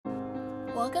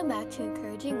Welcome back to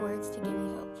Encouraging Words to Give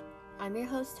You Hope. I'm your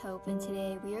host, Hope, and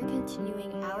today we are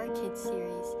continuing our kids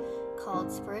series called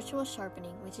Spiritual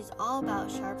Sharpening, which is all about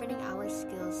sharpening our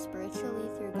skills spiritually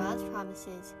through God's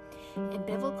promises and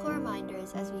biblical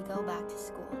reminders as we go back to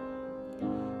school.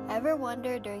 Ever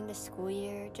wonder during the school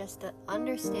year just the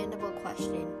understandable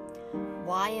question,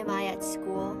 why am I at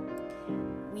school?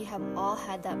 We have all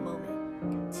had that moment.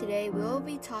 Today we will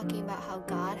be talking about how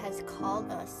God has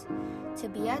called us to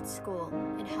be at school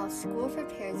and how school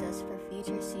prepares us for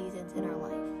future seasons in our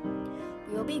life.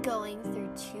 We will be going through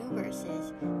 2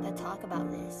 verses that talk about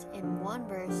this and 1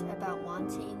 verse about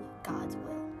wanting God's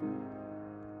will.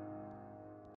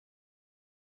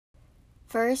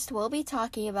 First, we'll be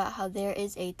talking about how there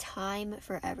is a time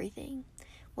for everything.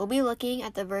 We'll be looking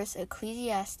at the verse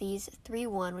Ecclesiastes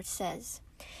 3:1, which says,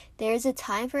 "There is a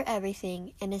time for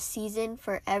everything and a season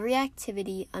for every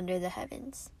activity under the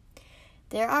heavens."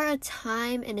 There are a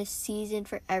time and a season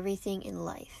for everything in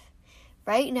life.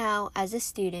 Right now, as a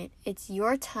student, it's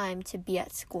your time to be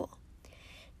at school.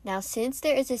 Now, since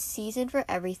there is a season for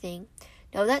everything,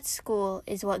 know that school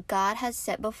is what God has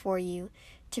set before you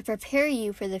to prepare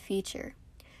you for the future.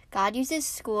 God uses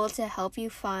school to help you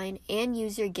find and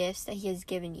use your gifts that He has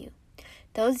given you.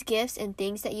 Those gifts and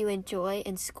things that you enjoy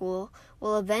in school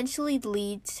will eventually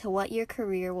lead to what your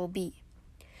career will be.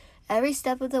 Every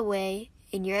step of the way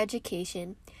in your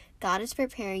education, God is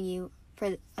preparing you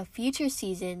for a future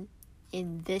season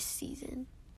in this season.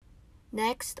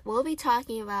 Next, we'll be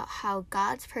talking about how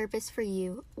God's purpose for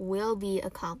you will be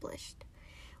accomplished.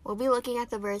 We'll be looking at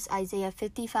the verse Isaiah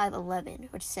 55:11,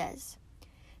 which says,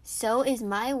 "So is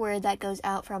my word that goes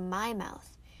out from my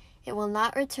mouth. It will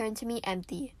not return to me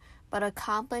empty, but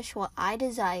accomplish what I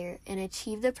desire and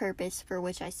achieve the purpose for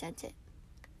which I sent it."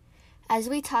 As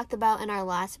we talked about in our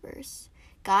last verse,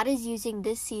 God is using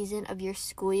this season of your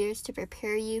school years to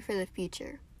prepare you for the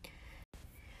future.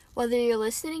 Whether you're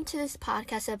listening to this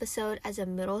podcast episode as a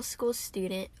middle school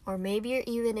student, or maybe you're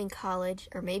even in college,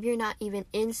 or maybe you're not even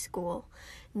in school,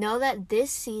 know that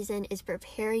this season is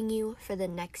preparing you for the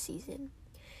next season.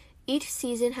 Each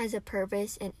season has a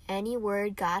purpose, and any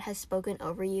word God has spoken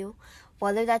over you,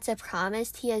 whether that's a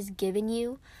promise He has given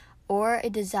you or a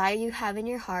desire you have in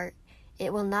your heart,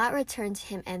 it will not return to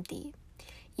Him empty.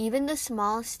 Even the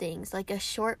smallest things, like a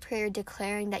short prayer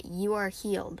declaring that you are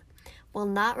healed, will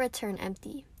not return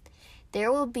empty.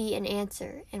 There will be an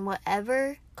answer in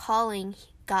whatever calling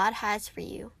God has for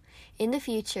you. In the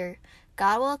future,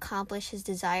 God will accomplish His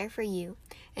desire for you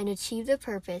and achieve the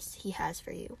purpose He has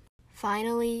for you.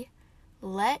 Finally,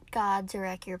 let God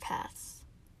direct your paths.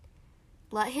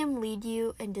 Let Him lead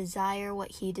you and desire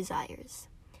what He desires.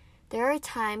 There are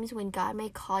times when God may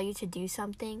call you to do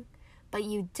something, but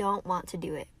you don't want to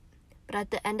do it. But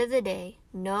at the end of the day,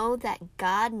 know that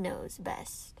God knows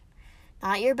best.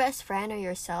 Not your best friend or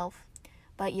yourself,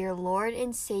 but your Lord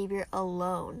and Savior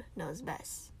alone knows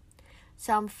best.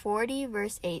 Psalm 40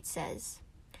 verse 8 says,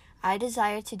 "I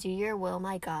desire to do your will,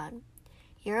 my God.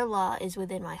 Your law is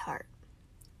within my heart."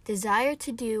 Desire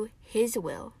to do His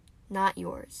will, not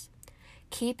yours.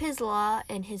 Keep His law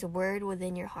and His word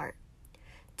within your heart.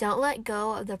 Don't let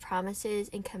go of the promises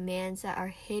and commands that are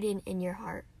hidden in your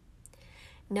heart.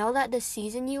 Know that the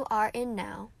season you are in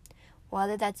now,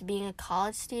 whether that's being a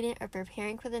college student or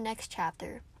preparing for the next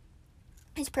chapter,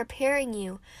 is preparing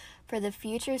you for the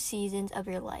future seasons of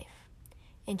your life.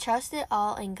 Entrust it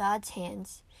all in God's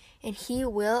hands, and He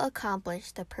will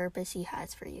accomplish the purpose He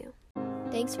has for you.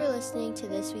 Thanks for listening to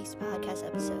this week's podcast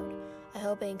episode. I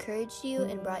hope it encouraged you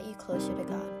and brought you closer to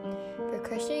God. For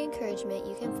Christian encouragement,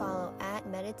 you can follow at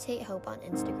Meditate Hope on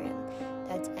Instagram.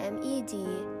 That's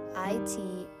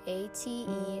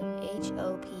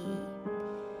MEDITATEHOPE.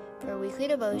 For weekly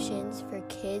devotions, for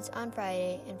kids on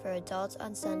Friday and for adults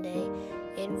on Sunday,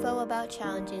 info about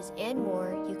challenges and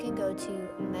more, you can go to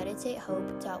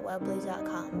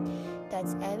meditatehope.weebly.com.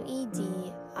 That's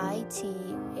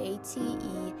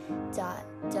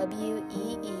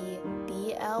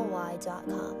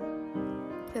MEDITATE.WEEBLY.com.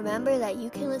 Remember that you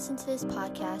can listen to this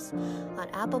podcast on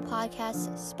Apple Podcasts,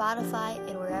 Spotify,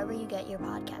 and wherever you get your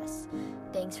podcasts.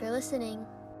 Thanks for listening.